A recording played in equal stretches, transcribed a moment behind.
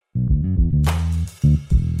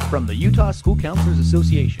From the Utah School Counselors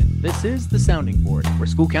Association, this is The Sounding Board, where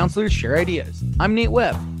school counselors share ideas. I'm Nate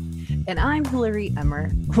Webb. And I'm Hillary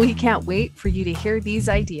Emmer. We can't wait for you to hear these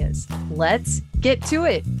ideas. Let's get to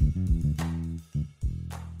it.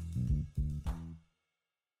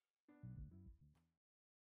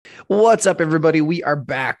 What's up, everybody? We are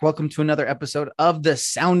back. Welcome to another episode of The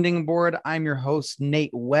Sounding Board. I'm your host,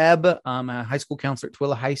 Nate Webb. I'm a high school counselor at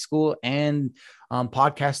Twila High School and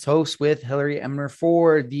podcast host with Hillary Emmer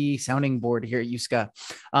for The Sounding Board here at USCA.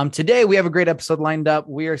 Today, we have a great episode lined up.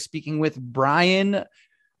 We are speaking with Brian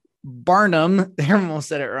Barnum. I almost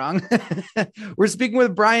said it wrong. We're speaking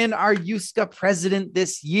with Brian, our USCA president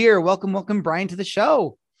this year. Welcome, Brian, to the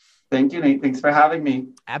show. Thank you, Nate. Thanks for having me.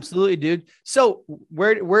 Absolutely, dude. So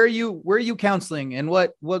where are you counseling and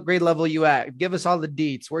what grade level are you at? Give us all the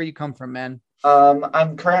deets. Where you come from, man?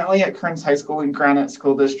 I'm currently at Kearns High School in Granite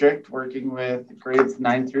School District, working with grades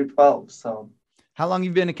 9 through 12. So how long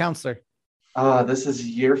you been a counselor? This is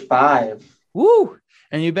year 5. Woo!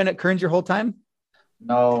 And you've been at Kearns your whole time?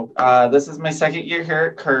 No, this is my second year here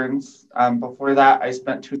at Kearns. Before that, I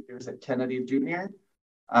spent 2 years at Kennedy Junior.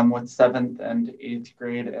 With 7th and 8th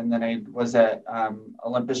grade. And then I was at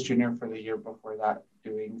Olympus Junior for the year before that,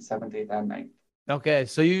 doing 7th, 8th, and 9th. Okay.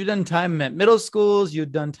 So you've done time at middle schools.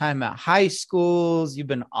 You've done time at high schools. You've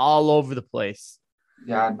been all over the place.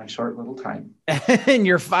 Yeah, in my short little time. In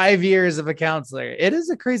your 5 years of a counselor. It is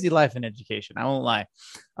a crazy life in education. I won't lie.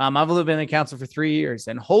 I've only been a counselor for 3 years.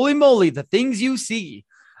 And holy moly, the things you see.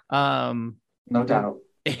 No doubt.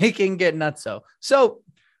 It can get nutso. So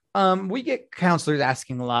we get counselors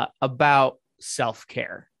asking a lot about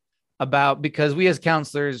self-care, because we as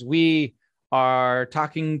counselors, we are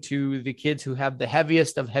talking to the kids who have the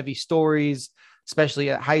heaviest of heavy stories, especially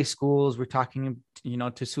at high schools. We're talking,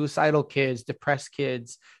 to suicidal kids, depressed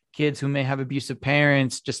kids who may have abusive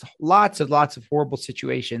parents, just lots of horrible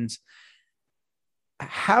situations.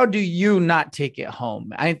 How do you not take it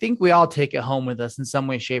home? I think we all take it home with us in some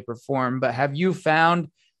way, shape, or form, but have you found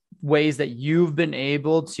ways that you've been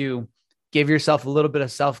able to give yourself a little bit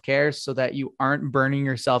of self-care so that you aren't burning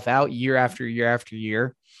yourself out year after year after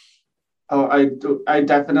year? Oh, I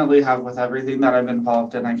definitely have. With everything that I'm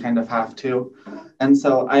involved in, I kind of have to. And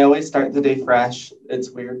so I always start the day fresh.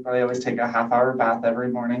 It's weird, but I always take a half-hour bath every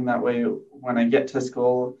morning. That way, when I get to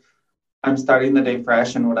school, I'm starting the day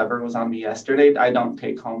fresh, and whatever was on me yesterday, I don't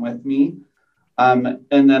take home with me. And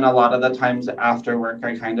then a lot of the times after work,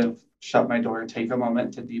 I kind of shut my door, take a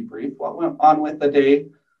moment to debrief what went on with the day.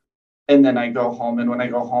 And then I go home. And when I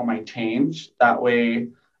go home, I change. That way,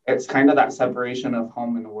 it's kind of that separation of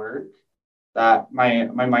home and work that my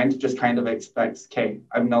mind just kind of expects, okay,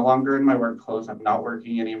 I'm no longer in my work clothes. I'm not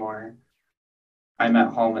working anymore. I'm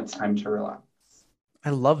at home. It's time to relax. I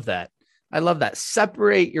love that.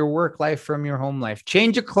 Separate your work life from your home life.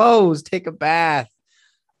 Change your clothes. Take a bath.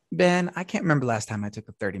 Ben, I can't remember last time I took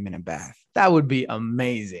a 30-minute bath. That would be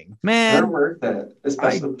amazing, man. They're worth it.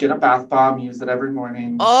 Especially get a bath bomb, use it every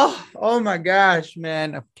morning. Oh my gosh,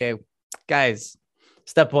 man. Okay, guys,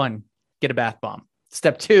 step 1, get a bath bomb.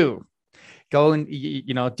 Step 2, go and,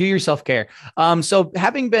 do your self-care. So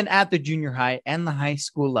having been at the junior high and the high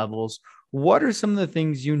school levels, what are some of the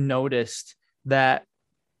things you noticed that,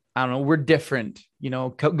 were different,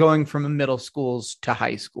 going from middle schools to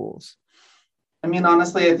high schools? I mean,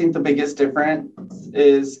 honestly, I think the biggest difference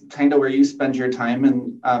is kind of where you spend your time.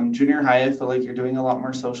 In junior high, I feel like you're doing a lot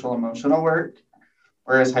more social emotional work,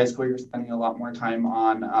 whereas high school, you're spending a lot more time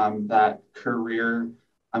on that career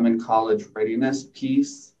and college readiness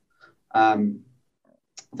piece that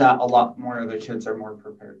a lot more of the kids are more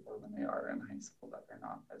prepared for than they are in high school, that they're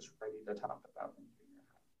not as ready to talk about in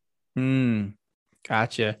junior high.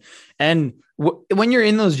 Gotcha. And when you're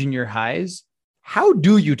in those junior highs, how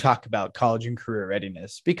do you talk about college and career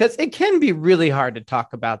readiness? Because it can be really hard to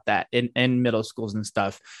talk about that in middle schools and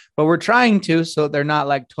stuff, but we're trying to, so they're not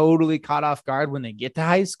like totally caught off guard when they get to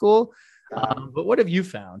high school. But what have you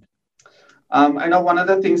found? I know one of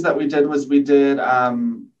the things that we did,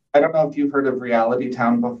 I don't know if you've heard of Reality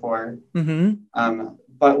Town before,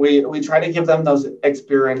 but we try to give them those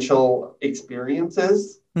experiential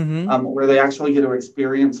experiences. Where they actually get to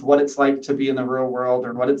experience what it's like to be in the real world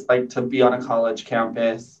or what it's like to be on a college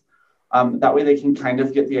campus. That way they can kind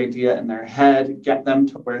of get the idea in their head, get them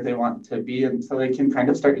to where they want to be. And so they can kind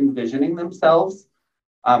of start envisioning themselves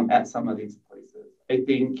at some of these places. I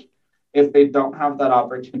think if they don't have that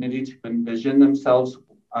opportunity to envision themselves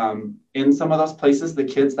in some of those places, the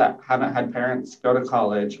kids that haven't had parents go to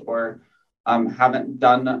college or haven't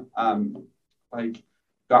done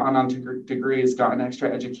gotten on to degrees, gotten extra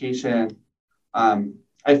education,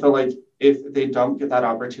 I feel like if they don't get that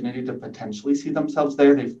opportunity to potentially see themselves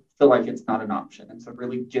there, they feel like it's not an option. And so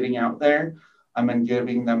really getting out there and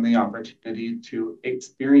giving them the opportunity to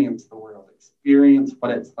experience the world, experience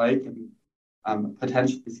what it's like, and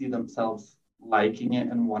potentially see themselves liking it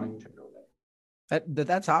and wanting to go there.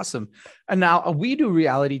 That's awesome. And now we do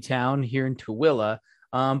Reality Town here in Tooele,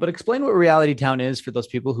 but explain what Reality Town is for those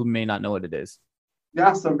people who may not know what it is.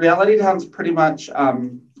 Yeah, so Reality Town's pretty much,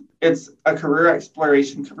 it's a career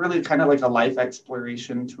exploration, really kind of like a life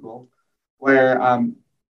exploration tool where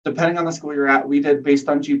depending on the school you're at, we did based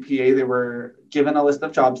on GPA, they were given a list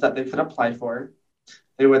of jobs that they could apply for.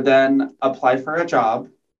 They would then apply for a job.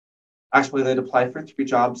 Actually, they'd apply for 3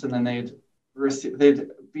 jobs and then they'd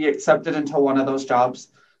be accepted into one of those jobs.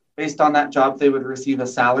 Based on that job, they would receive a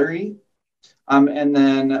salary. And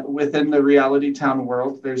then within the Reality Town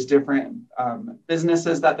world, there's different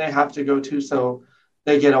businesses that they have to go to. So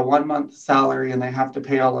they get a 1-month salary and they have to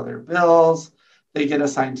pay all of their bills. They get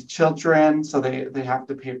assigned children, so they have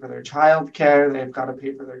to pay for their childcare. They've got to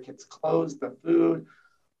pay for their kids' clothes, the food,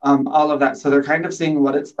 all of that. So they're kind of seeing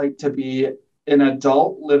what it's like to be an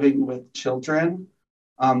adult living with children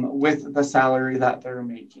with the salary that they're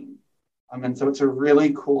making. And so it's a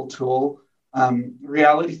really cool tool.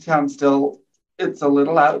 Reality Town still, it's a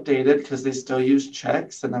little outdated because they still use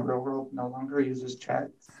checks and the real world no longer uses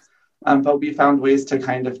checks. But we found ways to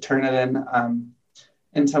kind of turn it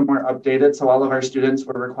into more updated. So all of our students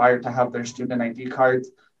were required to have their student ID cards,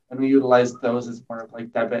 and we utilized those as more of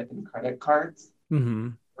like debit and credit cards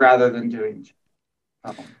rather than doing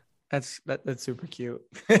checks. That's super cute.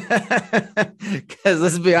 Because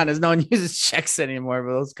let's be honest, no one uses checks anymore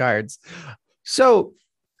for those cards. So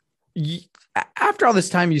after all this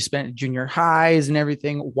time you spent at junior highs and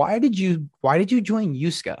everything, why did you join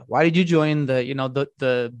USCA? Why did you join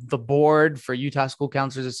the board for Utah School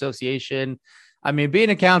Counselors Association? I mean, being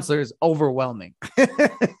a counselor is overwhelming.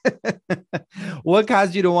 What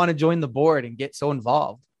caused you to want to join the board and get so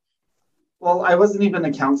involved? Well, I wasn't even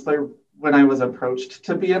a counselor when I was approached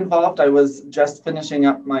to be involved. I was just finishing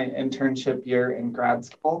up my internship year in grad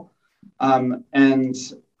school. And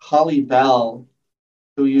Holly Bell,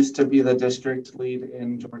 who used to be the district lead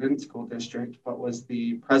in Jordan School District, but was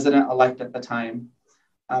the president-elect at the time,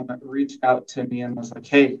 reached out to me and was like,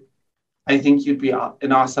 hey, I think you'd be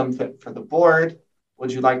an awesome fit for the board.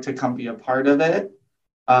 Would you like to come be a part of it?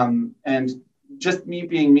 And just me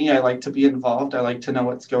being me, I like to be involved. I like to know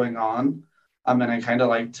what's going on. And I kind of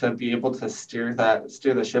like to be able to steer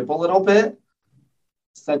the ship a little bit.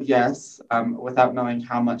 Said yes, without knowing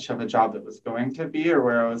how much of a job it was going to be or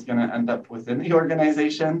where I was going to end up within the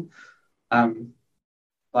organization.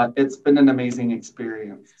 But it's been an amazing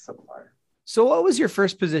experience so far. So what was your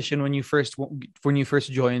first position when you first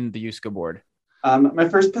joined the USCA board? My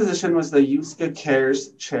first position was the USCA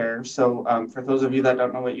Cares chair. So for those of you that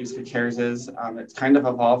don't know what USCA Cares is, it's kind of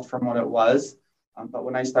evolved from what it was. But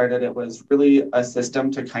when I started, it was really a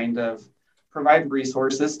system to kind of provide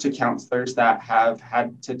resources to counselors that have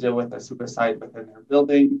had to deal with a suicide within their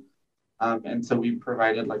building. And so we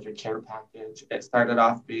provided like a care package. It started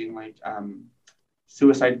off being like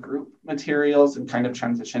suicide group materials and kind of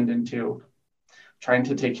transitioned into trying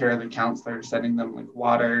to take care of the counselors, sending them like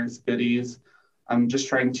waters, goodies. I'm just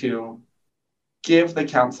trying to give the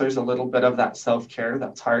counselors a little bit of that self-care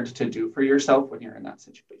that's hard to do for yourself when you're in that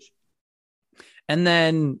situation. And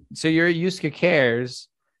then, so you're at USCA Cares,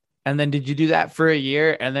 and then did you do that for a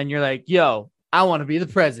year? And then you're like, yo, I want to be the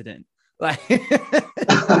president. Like,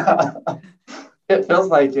 it feels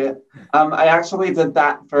like it. I actually did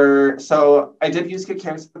that so I did USCA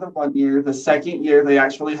Cares for the 1 year. The second year, they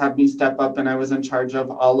actually had me step up and I was in charge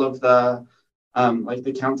of all of the, like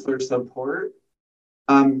the counselor support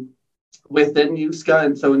within USCA.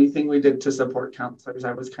 And so anything we did to support counselors,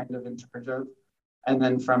 I was kind of in charge of. And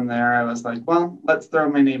then from there, I was like, well, let's throw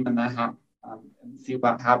my name in the hat and see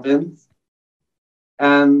what happens.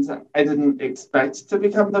 And I didn't expect to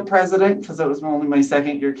become the president because it was only my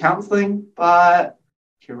second year counseling, but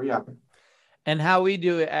here we are. And how we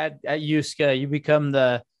do it at USCA, you become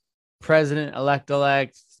the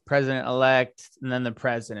president-elect, and then the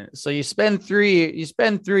president. So you spend 3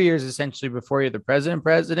 years essentially before you're the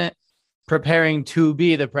president, preparing to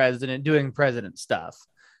be the president, doing president stuff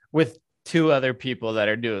with 2 other people that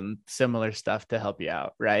are doing similar stuff to help you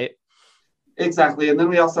out, right? Exactly. And then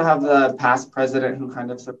we also have the past president who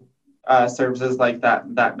kind of serves as like that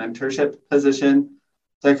mentorship position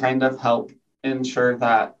to kind of help ensure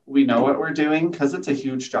that we know what we're doing, because it's a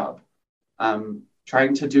huge job.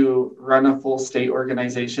 Trying to run a full state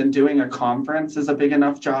organization, doing a conference is a big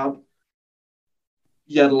enough job.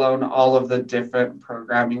 yet alone all of the different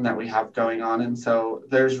programming that we have going on. And so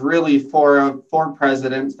there's really four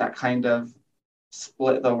presidents that kind of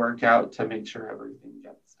split the work out to make sure everything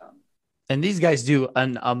gets done. And these guys do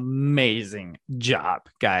an amazing job,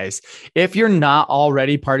 guys. If you're not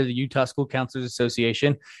already part of the Utah School Counselors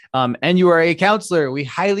Association, and you are a counselor, we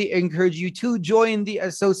highly encourage you to join the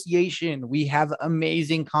association. We have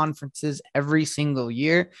amazing conferences every single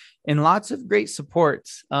year and lots of great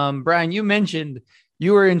supports. Brian, you mentioned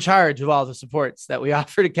you were in charge of all the supports that we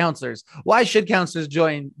offer to counselors. Why should counselors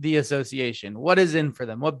join the association? What is in for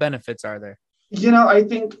them? What benefits are there? I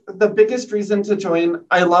think the biggest reason to join,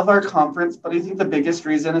 I love our conference, but I think the biggest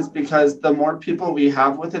reason is because the more people we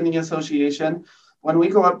have within the association, when we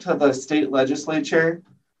go up to the state legislature,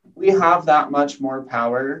 we have that much more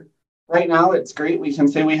power. Right now, it's great. We can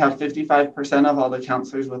say we have 55% of all the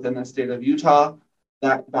counselors within the state of Utah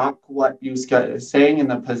that back what USCA is saying in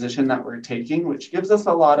the position that we're taking, which gives us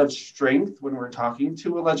a lot of strength when we're talking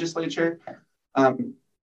to a legislature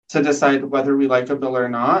to decide whether we like a bill or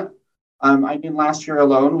not. Last year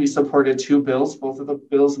alone, we supported 2 bills. Both of the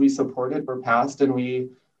bills we supported were passed, and we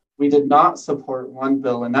did not support one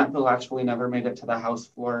bill, and that bill actually never made it to the House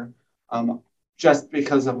floor, just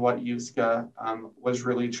because of what USCA was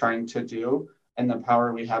really trying to do and the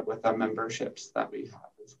power we had with the memberships that we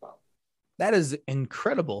have as well. That is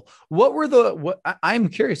incredible. I'm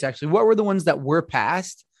curious, actually, what were the ones that were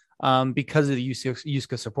passed because of the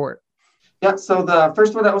USCA support? Yeah, so the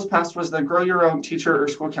first one that was passed was the Grow Your Own Teacher or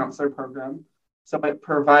School Counselor program. So it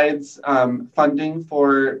provides funding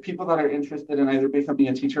for people that are interested in either becoming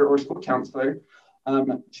a teacher or school counselor.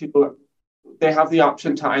 They have the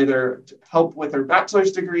option to either help with their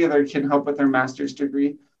bachelor's degree or they can help with their master's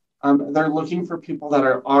degree. They're looking for people that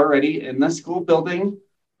are already in the school building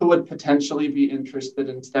who would potentially be interested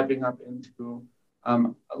in stepping up into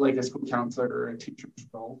like a school counselor or a teacher's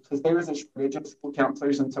role, because there is a shortage of school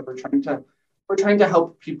counselors, and so we're trying to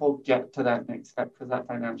help people get to that next step because that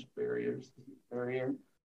financial barrier is a barrier.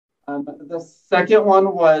 The second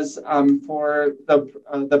one was for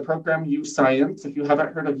the program U Science. If you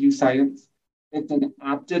haven't heard of U Science, it's an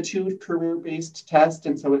aptitude career-based test,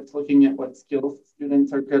 and so it's looking at what skills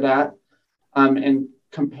students are good at and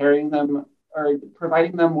comparing them or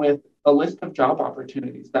providing them with a list of job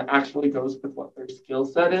opportunities that actually goes with what their skill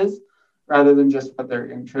set is rather than just what their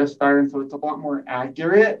interests are. And so it's a lot more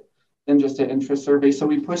accurate than just an interest survey. So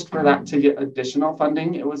we pushed for that to get additional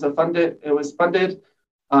funding. It was funded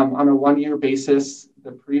on a 1-year basis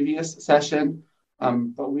the previous session,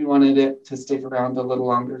 but we wanted it to stick around a little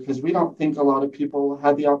longer because we don't think a lot of people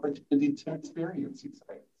had the opportunity to experience these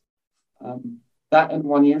things. That in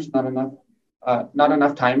 1 year is not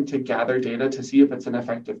enough time to gather data to see if it's an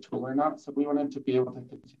effective tool or not. So we wanted to be able to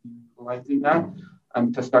continue utilizing that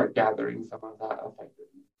to start gathering some of that effective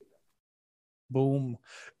data. Boom.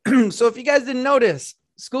 So if you guys didn't notice,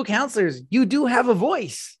 school counselors, you do have a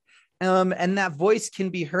voice. And that voice can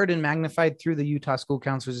be heard and magnified through the Utah School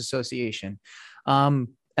Counselors Association. And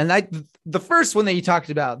the first one that you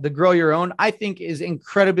talked about, the Grow Your Own, I think is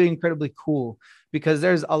incredibly, incredibly cool because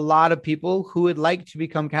there's a lot of people who would like to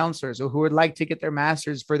become counselors or who would like to get their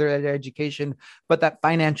master's, further their education, but that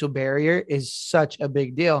financial barrier is such a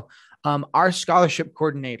big deal. Our scholarship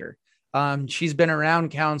coordinator, she's been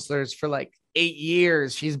around counselors for like 8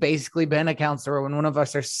 years. She's basically been a counselor when one of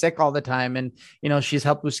us are sick all the time. And, she's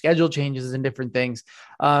helped with schedule changes and different things.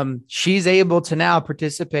 She's able to now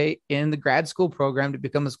participate in the grad school program to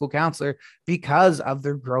become a school counselor because of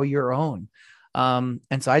their Grow Your Own. And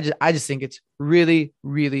so I just think it's really,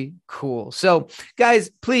 really cool. So guys,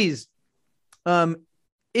 please,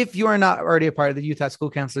 if you are not already a part of the Utah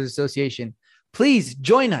School Counselors Association, please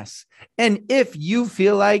join us. And if you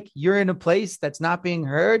feel like you're in a place that's not being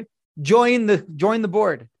heard, join the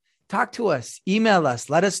board, talk to us, email us,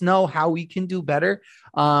 let us know how we can do better.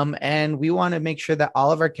 And we want to make sure that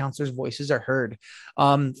all of our counselors' voices are heard.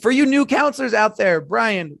 For you new counselors out there,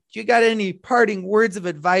 Brian, do you got any parting words of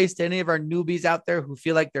advice to any of our newbies out there who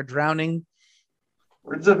feel like they're drowning?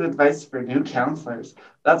 Words of advice for new counselors.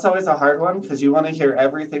 That's always a hard one because you want to hear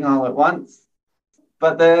everything all at once,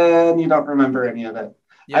 but then you don't remember any of it.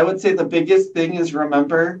 Yep. I would say the biggest thing is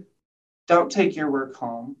remember, don't take your work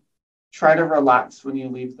home. Try to relax when you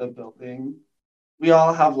leave the building. We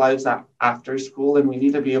all have lives after school, and we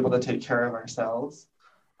need to be able to take care of ourselves.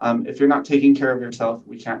 If you're not taking care of yourself,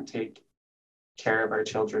 we can't take care of our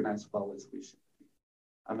children as well as we should.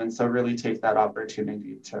 And so really take that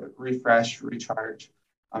opportunity to refresh, recharge,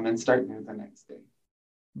 and start new the next day.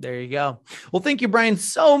 There you go. Well, thank you, Brian,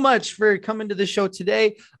 so much for coming to the show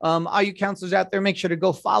today. All you counselors out there, make sure to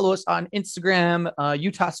go follow us on Instagram,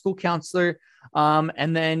 Utah School Counselor.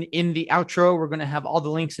 And then in the outro, we're going to have all the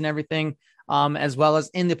links and everything, as well as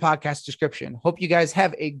in the podcast description. Hope you guys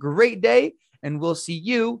have a great day, and we'll see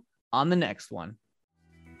you on the next one.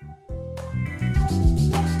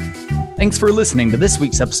 Thanks for listening to this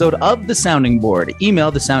week's episode of The Sounding Board.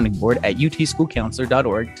 Email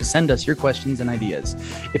thesoundingboard@utschoolcounselor.org to send us your questions and ideas.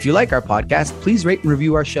 If you like our podcast, please rate and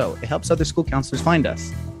review our show. It helps other school counselors find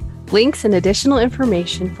us. Links and additional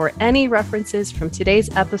information for any references from today's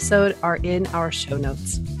episode are in our show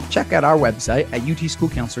notes. Check out our website at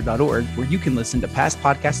utschoolcounselor.org, where you can listen to past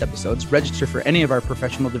podcast episodes, register for any of our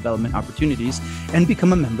professional development opportunities, and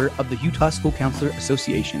become a member of the Utah School Counselor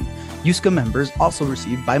Association. USCA members also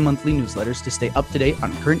receive bi-monthly newsletters to stay up to date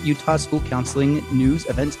on current Utah school counseling news,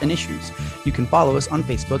 events, and issues. You can follow us on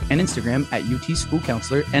Facebook and Instagram at UT School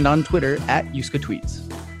Counselor and on Twitter at USCA Tweets.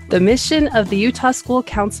 The mission of the Utah School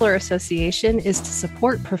Counselor Association is to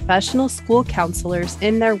support professional school counselors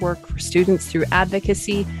in their work for students through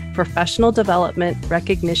advocacy, professional development,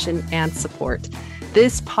 recognition, and support.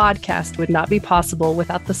 This podcast would not be possible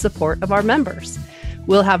without the support of our members.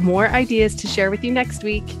 We'll have more ideas to share with you next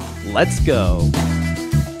week. Let's go.